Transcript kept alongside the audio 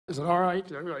Is it all right?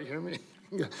 Did everybody hear me?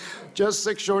 Just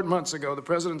 6 short months ago, the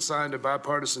President signed a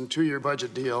bipartisan 2-year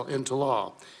budget deal into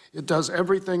law. It does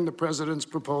everything the President's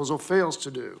proposal fails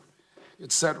to do.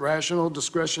 It set rational,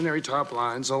 discretionary top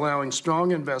lines, allowing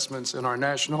strong investments in our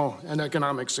national and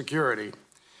economic security.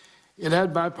 It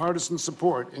had bipartisan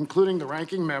support, including the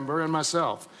ranking member and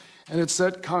myself, and it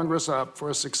set Congress up for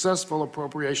a successful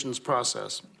appropriations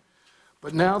process.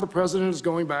 But now the President is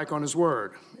going back on his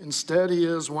word. Instead, he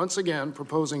is once again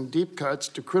proposing deep cuts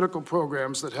to critical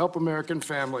programs that help American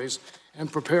families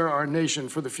and prepare our nation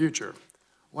for the future.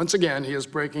 Once again, he is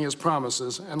breaking his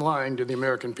promises and lying to the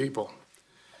American people.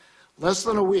 Less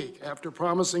than a week after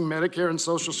promising Medicare and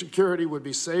Social Security would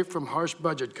be safe from harsh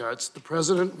budget cuts, the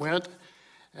President went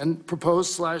and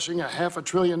proposed slashing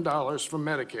 $500 billion from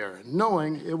Medicare,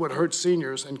 knowing it would hurt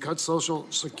seniors, and cut Social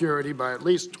Security by at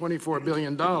least $24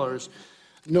 billion,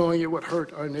 knowing it would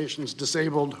hurt our nation's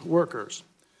disabled workers.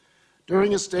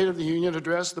 During his State of the Union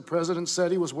address, the President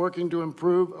said he was working to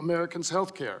improve Americans'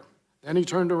 health care. Then he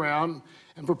turned around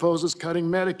and proposes cutting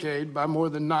Medicaid by more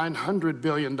than $900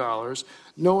 billion,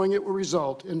 knowing it will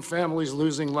result in families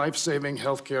losing life-saving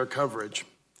health care coverage.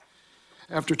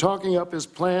 After talking up his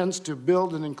plans to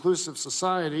build an inclusive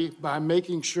society by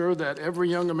making sure that every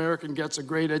young American gets a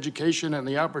great education and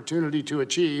the opportunity to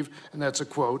achieve, and that's a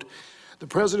quote, the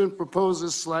President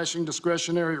proposes slashing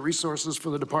discretionary resources for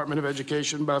the Department of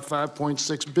Education by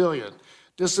 $5.6 billion,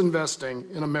 disinvesting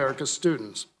in America's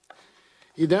students.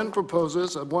 He then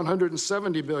proposes a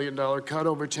 $170 billion cut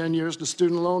over 10 years to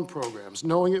student loan programs,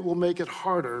 knowing it will make it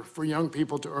harder for young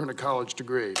people to earn a college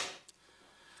degree.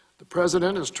 The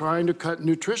President is trying to cut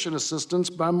nutrition assistance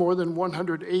by more than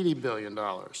 $180 billion,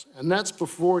 and that's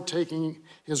before taking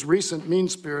his recent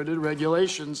mean-spirited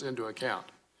regulations into account,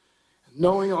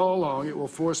 knowing all along it will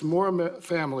force more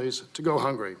families to go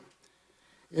hungry.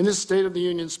 In his State of the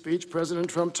Union speech, President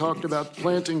Trump talked about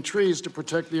planting trees to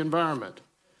protect the environment.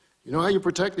 You know how you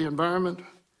protect the environment?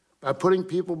 By putting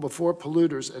people before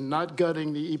polluters and not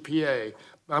gutting the EPA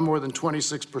by more than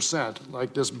 26%,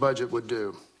 like this budget would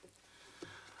do.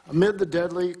 Amid the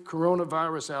deadly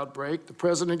coronavirus outbreak, the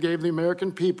President gave the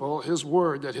American people his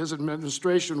word that his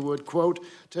administration would, quote,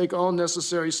 take all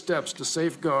necessary steps to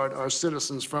safeguard our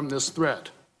citizens from this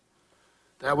threat.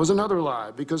 That was another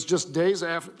lie, because just days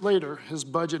later, his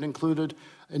budget included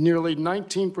a nearly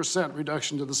 19%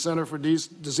 reduction to the Center for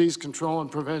Disease Control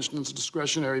and Prevention's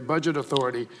discretionary budget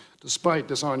authority, despite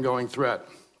this ongoing threat.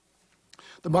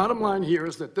 The bottom line here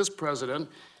is that this President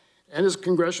and his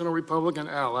Congressional Republican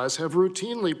allies have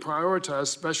routinely prioritized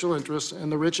special interests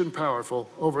and the rich and powerful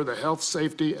over the health,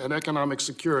 safety, and economic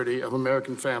security of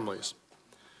American families.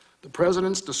 The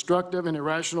President's destructive and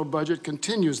irrational budget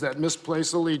continues that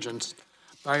misplaced allegiance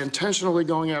by intentionally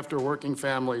going after working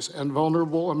families and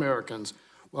vulnerable Americans,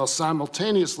 while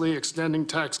simultaneously extending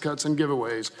tax cuts and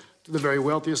giveaways to the very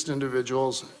wealthiest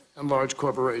individuals and large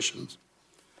corporations.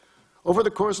 Over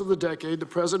the course of the decade, the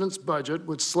President's budget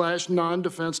would slash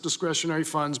non-defense discretionary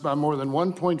funds by more than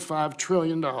 $1.5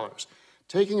 trillion,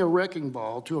 taking a wrecking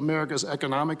ball to America's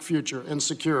economic future and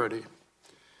security.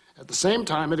 At the same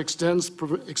time, it extends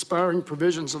expiring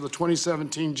provisions of the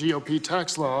 2017 GOP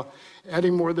tax law,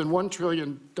 adding more than $1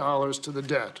 trillion to the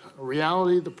debt, a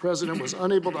reality the President was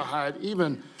unable to hide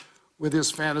even with his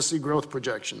fantasy growth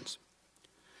projections.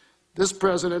 This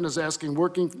President is asking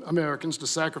working Americans to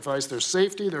sacrifice their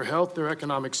safety, their health, their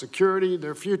economic security,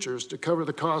 their futures to cover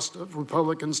the cost of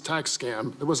Republicans' tax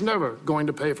scam that was never going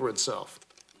to pay for itself.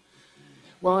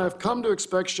 While I have come to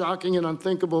expect shocking and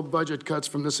unthinkable budget cuts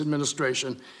from this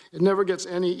administration, it never gets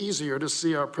any easier to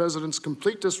see our President's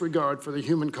complete disregard for the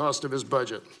human cost of his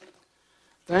budget.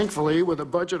 Thankfully, with a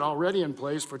budget already in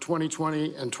place for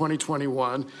 2020 and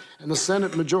 2021, and the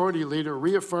Senate Majority Leader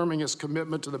reaffirming his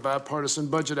commitment to the Bipartisan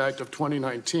Budget Act of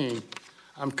 2019,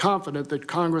 I'm confident that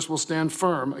Congress will stand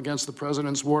firm against the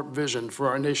President's warped vision for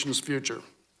our nation's future.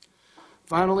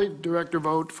 Finally, Director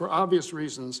Vogt, for obvious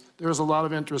reasons, there is a lot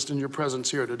of interest in your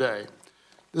presence here today.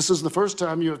 This is the first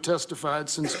time you have testified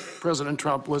since President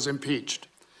Trump was impeached.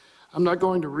 I'm not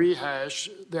going to rehash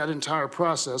that entire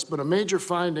process, but a major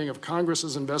finding of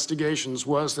Congress's investigations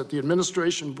was that the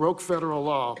administration broke federal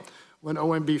law when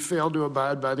OMB failed to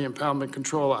abide by the Impoundment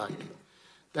Control Act.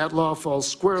 That law falls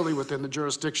squarely within the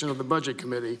jurisdiction of the Budget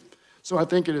Committee, so I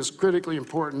think it is critically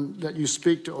important that you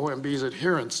speak to OMB's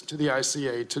adherence to the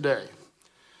ICA today.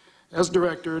 As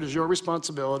Director, it is your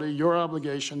responsibility, your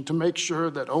obligation, to make sure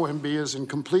that OMB is in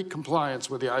complete compliance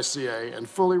with the ICA and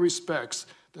fully respects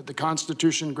that the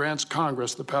Constitution grants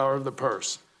Congress the power of the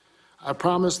purse. I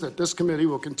promise that this committee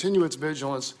will continue its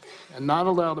vigilance and not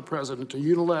allow the President to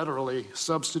unilaterally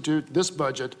substitute this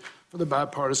budget for the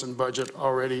bipartisan budget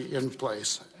already in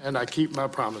place, and I keep my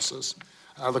promises.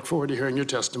 I look forward to hearing your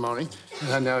testimony,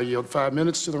 and I now yield 5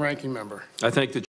 minutes to the ranking member. I thank the